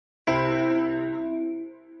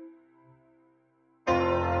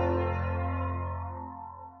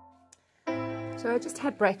So I just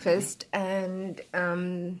had breakfast and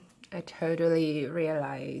I totally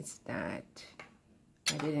realized that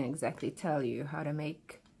I didn't exactly tell you how to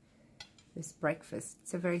make this breakfast.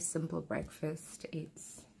 It's a very simple breakfast.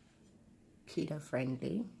 It's keto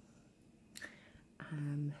friendly.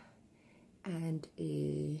 And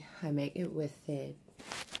I make it with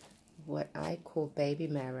what I call baby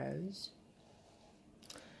marrows.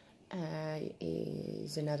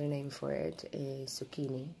 Is another name for it is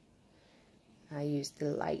zucchini. I use the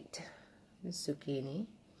light zucchini.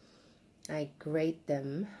 I grate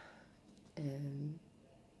them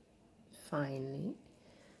finely.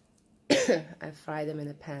 I fry them in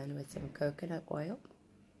the pan with some coconut oil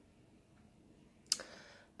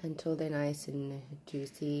until they're nice and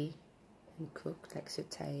juicy and cooked, like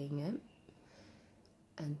sauteing them,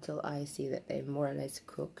 until I see that they're more or less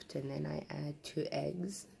cooked. And then I add 2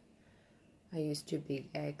 eggs. I use 2 big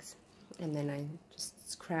eggs, and then I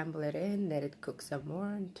just scramble it in, let it cook some more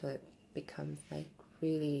until it becomes like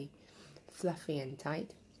really fluffy and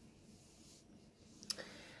tight.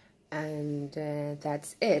 And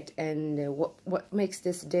that's it. And what makes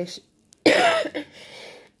this dish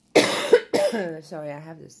sorry, I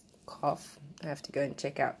have this cough. I have to go and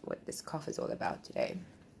check out what this cough is all about today.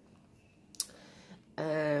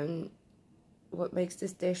 What makes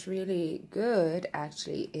this dish really good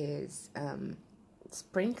actually is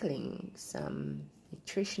sprinkling some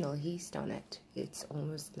nutritional yeast on it. It's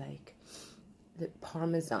almost like the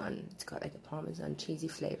Parmesan. It's got like a Parmesan cheesy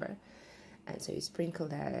flavor. And so you sprinkle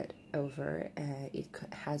that over. It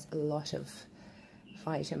has a lot of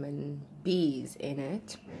vitamin B's in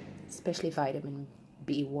it, especially vitamin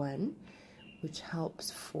B1, which helps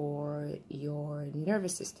for your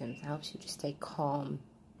nervous system. It helps you to stay calm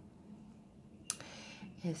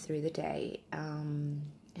through the day.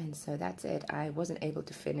 And so that's it. I wasn't able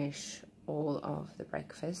to finish all of the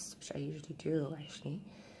breakfast, which I usually do actually.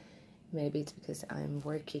 Maybe it's because I'm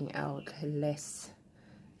working out less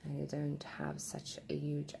and I don't have such a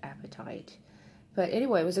huge appetite. But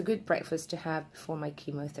anyway, it was a good breakfast to have before my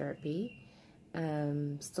chemotherapy.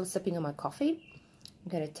 Still sipping on my coffee.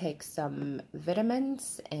 I'm going to take some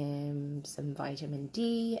vitamins and some vitamin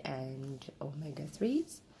D and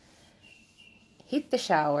omega-3s. Hit the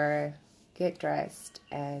shower, get dressed,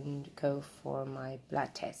 and go for my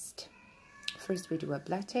blood test. First we do a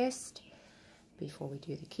blood test before we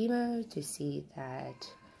do the chemo to see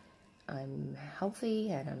that I'm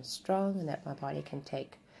healthy and I'm strong and that my body can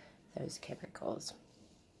take those chemicals.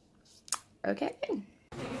 Okay.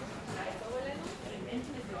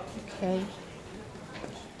 Okay.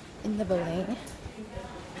 In the building.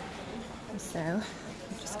 So I'm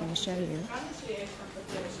just going to show you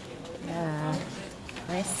the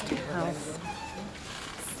Breast Health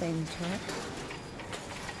Center.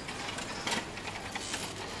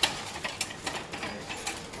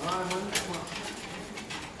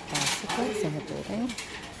 Bicycles in the building.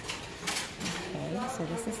 Okay, so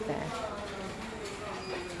this is the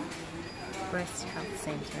Breast Health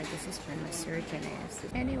Center. This is where my surgeon is.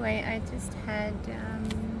 Anyway, I just had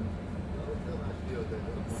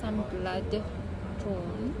some blood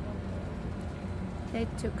drawn. They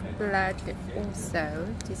took blood also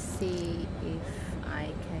to see if I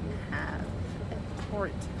can have a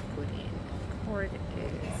port put in. A port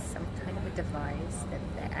is some kind of a device that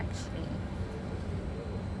they actually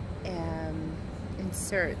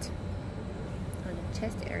insert on the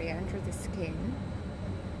chest area under the skin,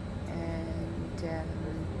 and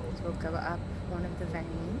it will go up one of the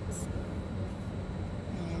veins,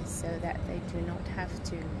 so that they do not have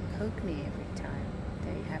to poke me every time.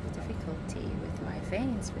 They have difficulty with my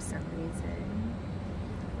veins for some reason.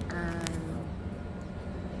 I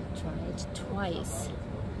tried twice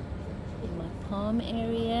in my palm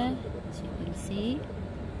area, as you can see,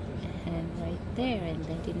 and right there, and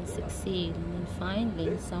they didn't succeed. And then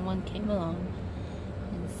finally someone came along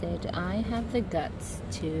and said, I have the guts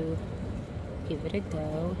to give it a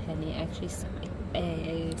go, and he actually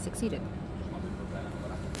succeeded.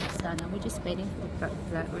 So now we're just waiting for the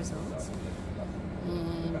blood results.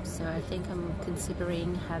 And so I think I'm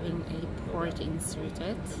considering having a port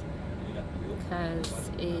inserted,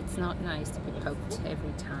 because it's not nice to be poked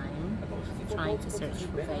every time trying to search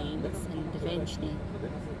for veins, and eventually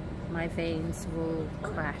my veins will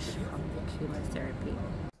crash from the chemotherapy.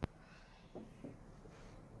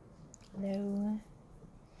 Hello.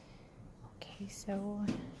 Okay, so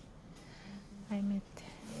I'm at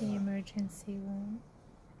the emergency room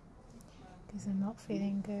because I'm not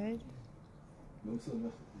feeling good.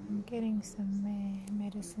 I'm getting some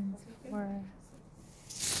medicines for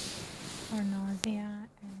nausea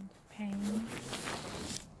and pain.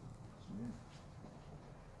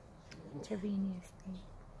 intravenously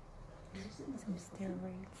some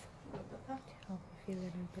steroids to help me feel a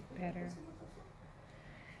little bit better.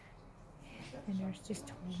 The nurse just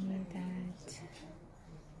told me that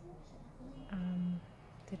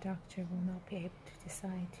the doctor will not be able to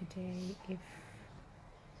decide today if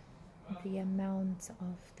the amount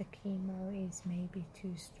of the chemo is maybe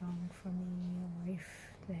too strong for me, or if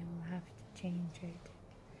they will have to change it.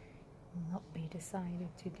 It will not be decided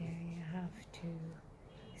today. I have to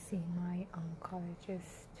see my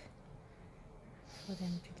oncologist for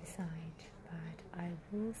them to decide, but I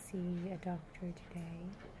will see a doctor today.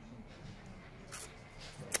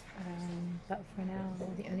 But for now,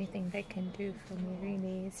 the only thing they can do for me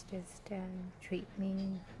really is just treat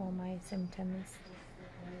me for my symptoms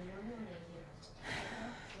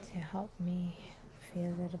to help me feel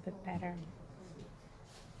a little bit better.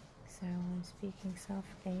 So I'm speaking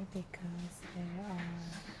softly because there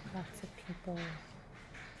are lots of people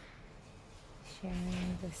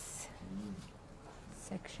sharing this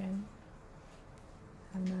section.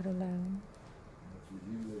 I'm not alone.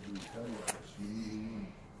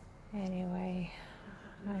 Anyway,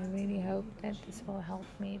 I really hope that this will help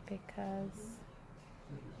me, because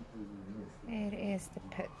it is the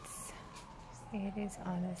pits. It is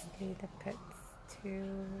honestly the pits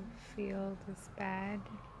to feel this bad.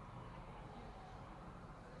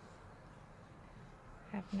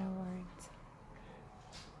 I have no words.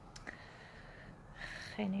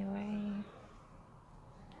 Anyway,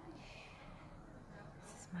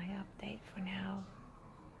 this is my update for now.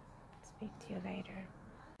 Speak to you later.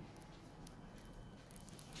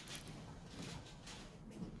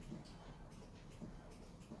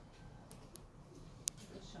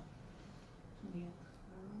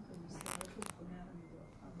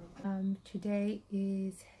 Today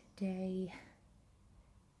is day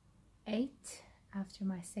 8 after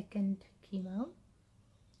my second chemo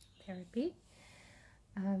therapy.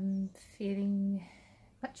 I'm feeling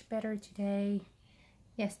much better today.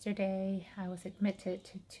 Yesterday I was admitted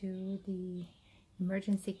to the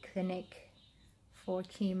emergency clinic for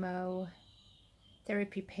chemo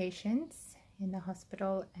therapy patients in the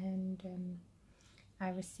hospital, and I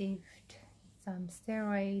received some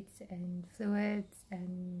steroids and fluids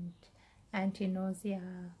and anti-nausea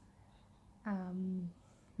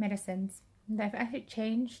medicines. They've actually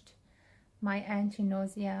changed my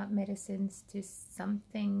anti-nausea medicines to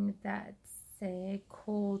something that's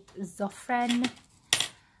called Zofran.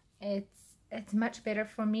 It's much better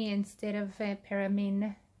for me instead of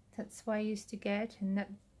Paramine. That's what I used to get, and that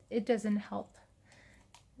it doesn't help.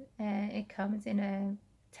 It comes in a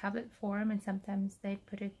tablet form, and sometimes they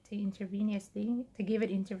put it intravenously, to give it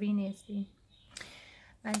intravenously.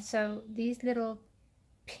 And so these little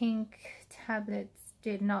pink tablets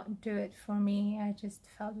did not do it for me. I just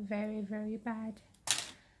felt very, very bad.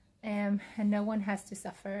 And no one has to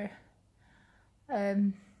suffer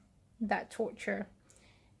that torture.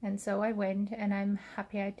 And so I went, and I'm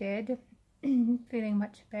happy I did. Feeling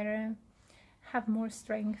much better, have more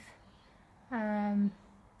strength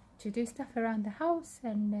to do stuff around the house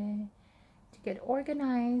and to get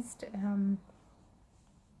organized.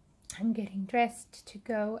 I'm getting dressed to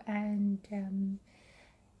go and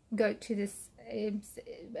go to this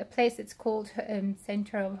a place that's called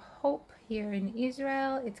Center of Hope here in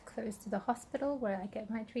Israel. It's close to the hospital where I get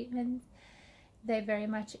my treatments. They're very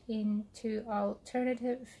much into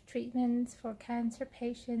alternative treatments for cancer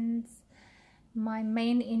patients. My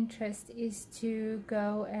main interest is to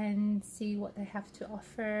go and see what they have to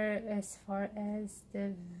offer as far as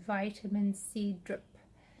the vitamin C drip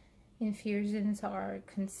infusions are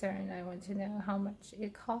concerned. I want to know how much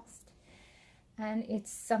it costs, and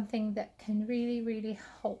it's something that can really, really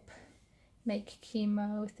help make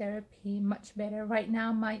chemotherapy much better. Right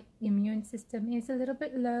now my immune system is a little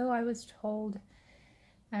bit low, I was told,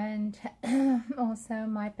 and also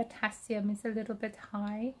my potassium is a little bit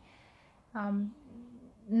high.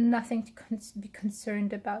 Nothing to be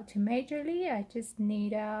concerned about too majorly. I just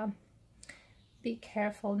need be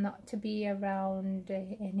careful not to be around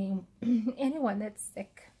anyone that's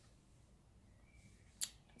sick.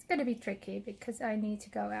 It's going to be tricky because I need to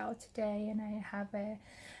go out today, and I have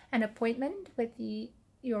an appointment with the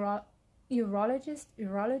urologist.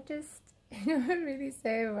 I don't really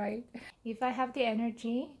say it right. If I have the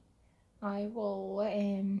energy, I will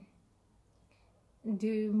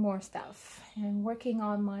do more stuff. I'm working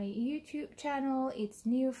on my YouTube channel. It's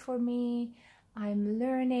new for me. I'm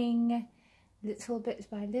learning little bit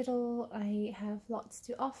by little. I have lots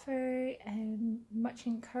to offer and much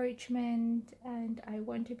encouragement, and I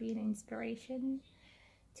want to be an inspiration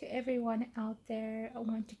to everyone out there. I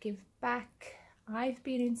want to give back. I've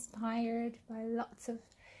been inspired by lots of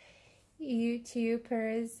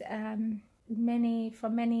YouTubers, many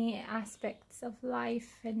from many aspects of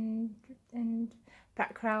life and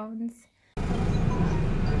backgrounds. Hi.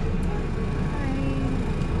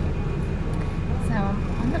 So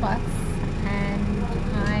I'm on the bus and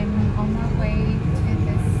I'm on my way to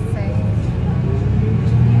this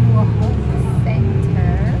new hope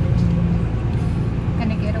center. I'm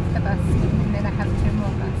gonna get off the bus soon, and then I have 2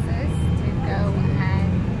 more buses to go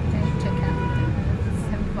and check out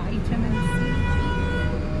some vitamin C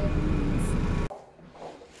treatments.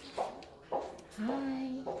 Hi.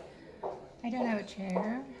 I don't have a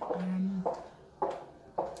chair.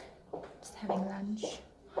 Just having lunch.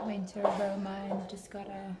 Went to Roma and just got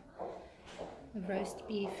a roast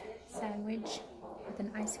beef sandwich with an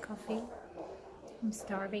iced coffee. I'm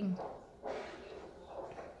starving.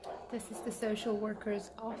 This is the social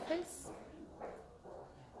worker's office.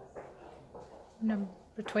 Number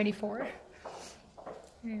 24.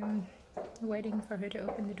 I'm waiting for her to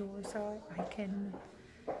open the door so I can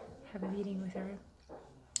have a meeting with her.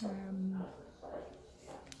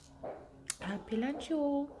 Happy lunch,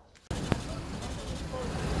 y'all.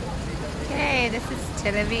 Okay, this is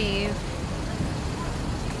Tel Aviv,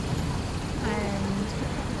 and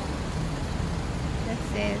this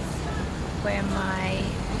is where my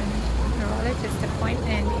neurologist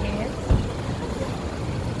appointment is.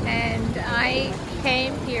 And I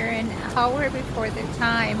came here an hour before the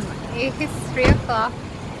time. It is 3 o'clock.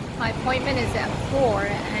 My appointment is at 4,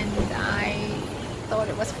 and I thought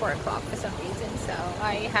it was 4 o'clock for some reason, so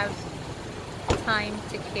I have time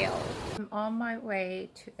to kill. I'm on my way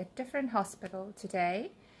to a different hospital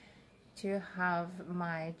today to have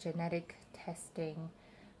my genetic testing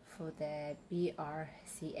for the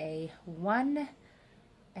BRCA1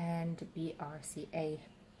 and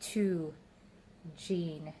BRCA2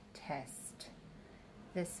 gene test.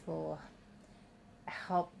 This will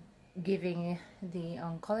help giving the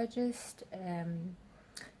oncologist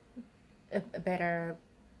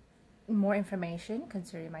more information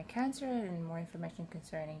concerning my cancer and more information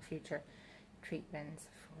concerning future treatments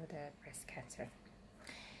for the breast cancer.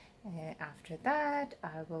 After that,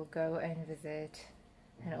 I will go and visit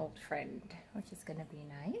an old friend, which is gonna be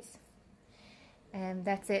nice. And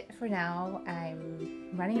that's it for now.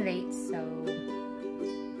 I'm running late, so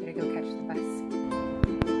I'm gonna go catch the bus.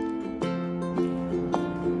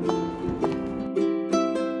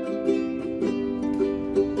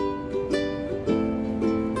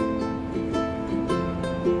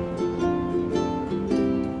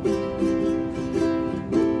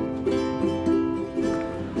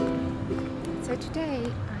 So today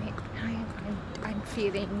I'm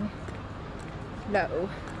feeling low.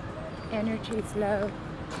 Energy is low.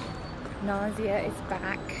 Nausea is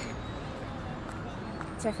back.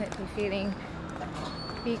 Definitely feeling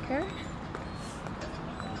weaker,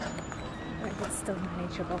 but it's still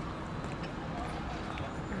manageable.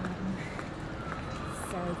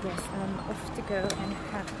 So yes, I'm off to go and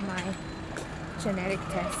have my genetic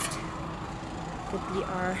test, the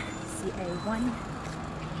BRCA1,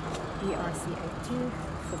 BRCA2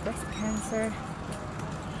 for breast cancer.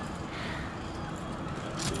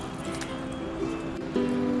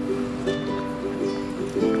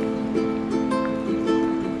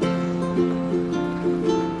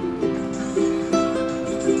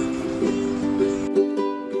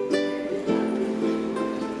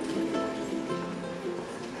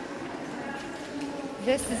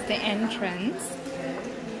 This is the entrance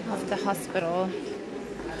of the hospital.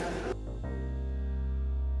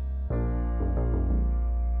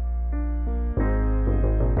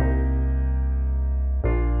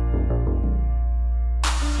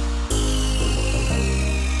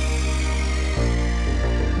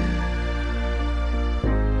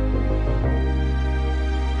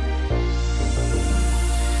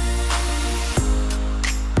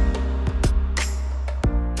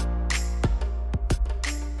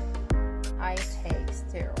 I take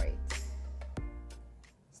steroids.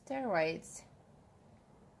 Steroids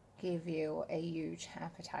give you a huge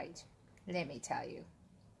appetite, let me tell you.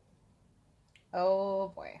 Oh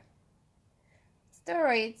boy.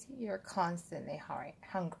 Steroids, you're constantly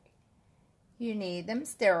hungry. You need them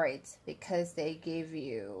steroids because they give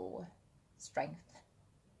you strength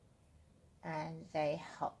and they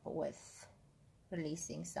help with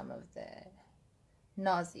releasing some of the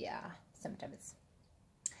nausea symptoms.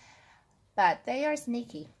 But they are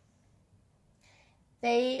sneaky.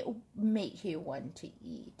 They make you want to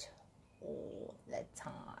eat all the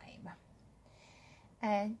time.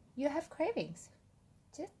 And you have cravings.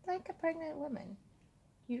 Just like a pregnant woman.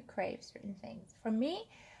 You crave certain things. For me,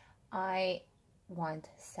 I want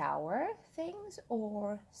sour things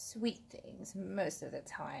or sweet things most of the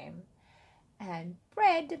time. and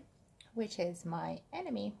bread, which is my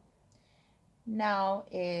enemy, now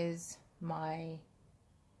is my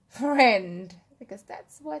friend, because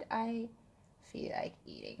that's what I feel like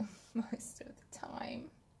eating most of the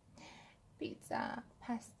time. Pizza,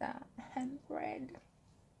 pasta, and bread.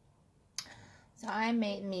 So I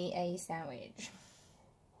made me a sandwich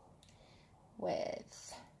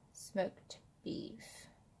with smoked beef,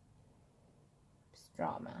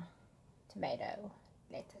 pastrama, tomato,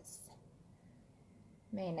 lettuce,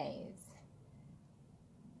 mayonnaise,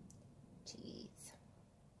 cheese.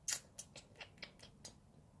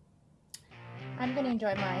 I'm gonna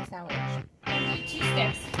enjoy my sandwich. 2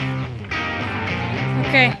 steps.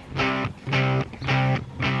 Okay.